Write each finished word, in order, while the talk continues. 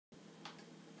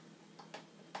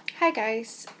Hi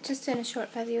guys, just doing a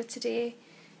short video today.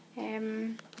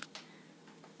 Been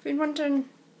wondering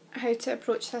how to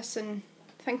approach this and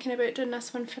thinking about doing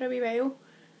this one for a wee while,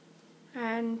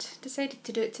 and decided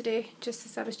to do it today just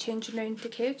as I was changing around the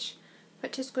cage,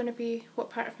 which is going to be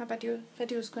what part of my video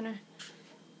is going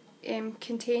to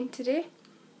contain today.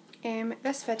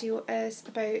 This video is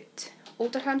about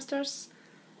older hamsters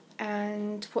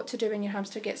and what to do when your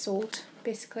hamster gets old,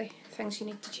 basically things you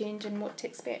need to change and what to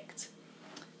expect.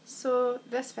 So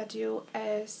this video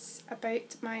is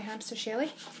about my hamster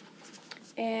Shelly.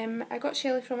 I got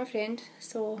Shelly from a friend,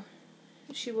 so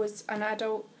she was an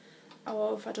adult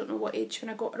of I don't know what age when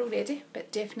I got her already,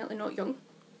 but definitely not young.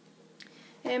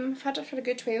 I've had her for a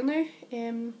good while now,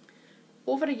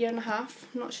 over a year and a half.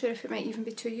 I'm not sure if it might even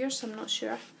be 2 years, I'm not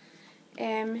sure.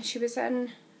 She was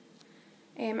in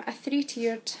a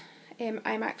 3-tiered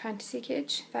iMac fantasy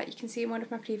cage that you can see in one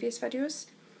of my previous videos.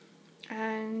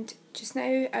 And just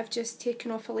now I've just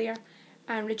taken off a layer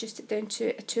and reduced it down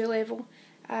to a 2 level,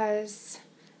 as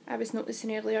I was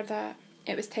noticing earlier that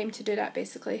it was time to do that,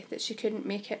 basically, that she couldn't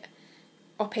make it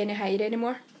up any higher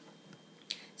anymore.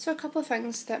 So a couple of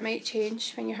things that might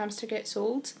change when your hamster gets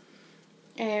old.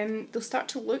 They'll start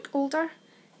to look older.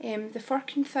 The fur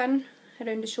can thin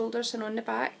around the shoulders and on the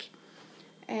back.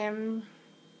 They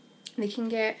can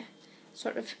get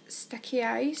sort of sticky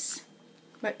eyes,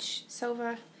 which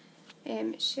Silva,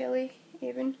 Shelly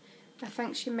even, I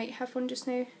think she might have one just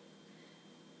now.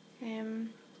 You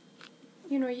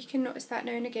know, you can notice that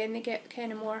now and again they get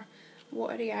kind of more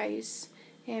watery eyes.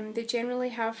 They generally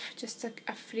have just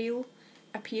a frail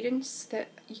appearance that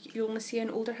you only see in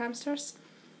older hamsters.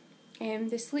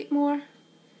 They sleep more,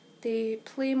 they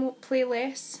play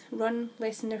less, run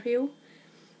less in their wheel,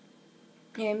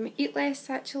 eat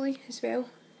less actually as well.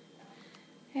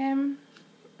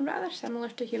 Rather similar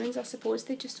to humans, I suppose.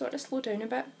 They just sort of slow down a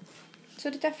bit. So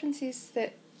the differences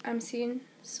that I'm seeing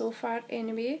so far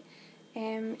anyway,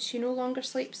 she no longer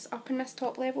sleeps up in this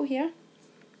top level here.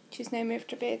 She's now moved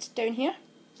her bed down here.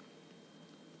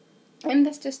 And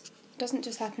this just doesn't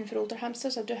just happen for older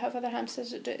hamsters. I do have other hamsters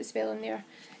that do it as well and they're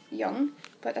young,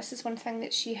 but this is one thing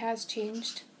that she has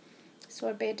changed. So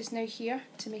her bed is now here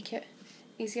to make it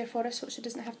easier for her so she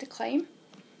doesn't have to climb.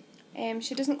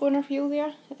 She doesn't go on her wheel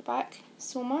there at the back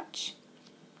so much.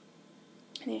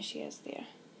 And there she is there.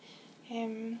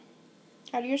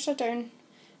 Her ears are down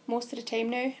most of the time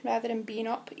now, rather than being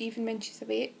up even when she's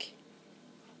awake.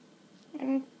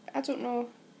 And I don't know,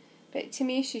 but to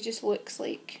me she just looks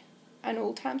like an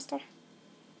old hamster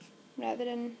rather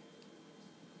than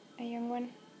a young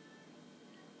one.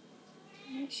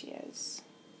 There she is.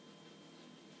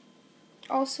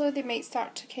 Also, they might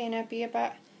start to kind of be a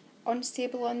bit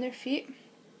unstable on their feet.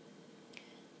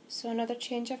 So another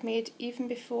change I've made, even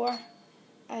before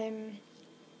I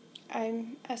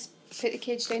put the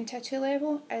cage down to a 2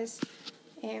 level, is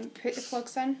put the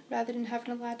plugs in rather than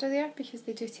having a ladder there, because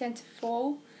they do tend to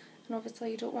fall and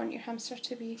obviously you don't want your hamster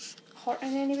to be hurt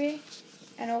in any way.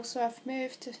 And also I've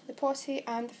moved the potty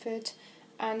and the food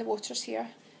and the waters here,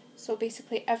 so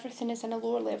basically everything is in a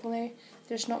lower level now.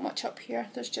 There's not much up here,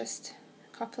 there's just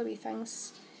a couple of wee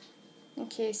things in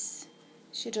case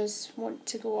she does want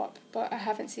to go up, but I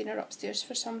haven't seen her upstairs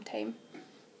for some time.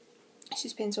 She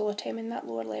spends all her time in that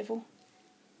lower level.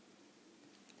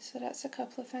 So that's a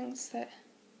couple of things that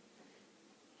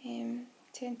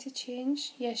tend to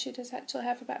change. Yeah, she does actually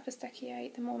have a bit of a sticky eye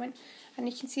at the moment, and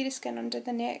you can see the skin under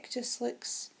the neck just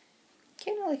looks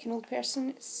kind of like an old person.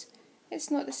 It's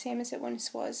not the same as it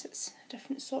once was, it's a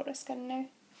different sort of skin now.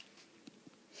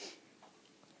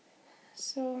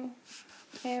 So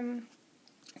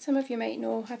some of you might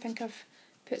know, I think I've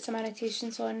put some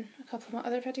annotations on a couple of my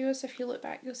other videos. If you look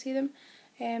back you'll see them.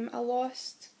 I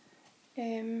lost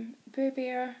Boo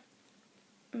Bear,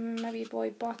 my wee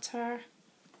boy Butter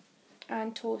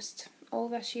and Toast all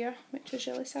this year, which was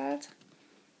really sad.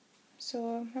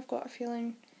 So I've got a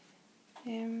feeling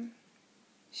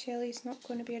Shelly's not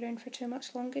going to be around for too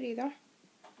much longer either.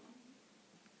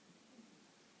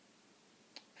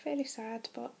 Very sad,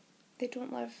 but they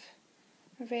don't live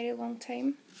a very long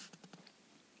time.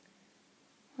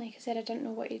 Like I said, I didn't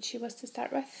know what age she was to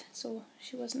start with, so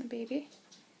she wasn't a baby.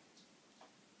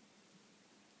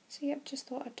 So yep, just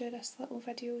thought I'd do this little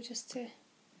video just to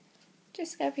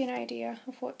give you an idea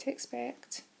of what to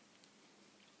expect.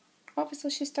 Obviously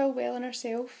she's still well in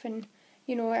herself, and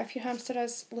you know, if your hamster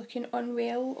is looking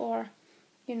unwell or,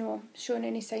 you know, showing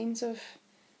any signs of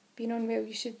being unwell,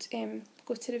 you should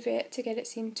go to the vet to get it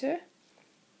seen to.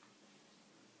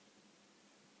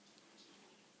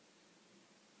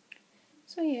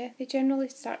 So yeah, they generally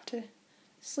start to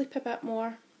sleep a bit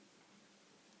more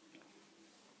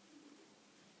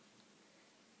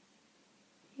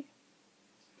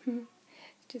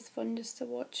Just fun just to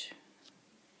watch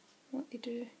what they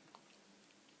do.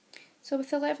 So with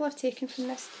the level I've taken from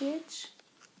this cage,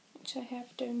 which I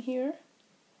have down here,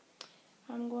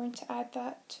 I'm going to add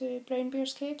that to Brown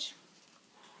Bear's cage.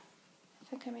 I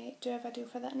think I might do a video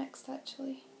for that next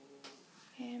actually.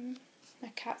 My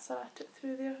cats are at it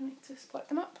through there, I need to split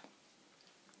them up.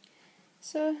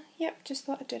 So yep, just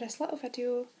thought I'd do this little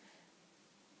video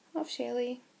of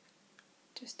Shelley,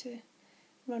 just to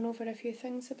run over a few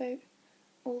things about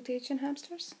old age and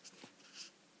hamsters.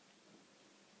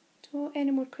 So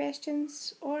any more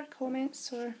questions or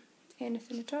comments or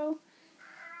anything at all,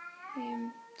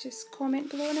 just comment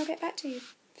below and I'll get back to you.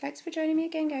 Thanks for joining me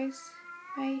again guys.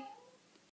 Bye.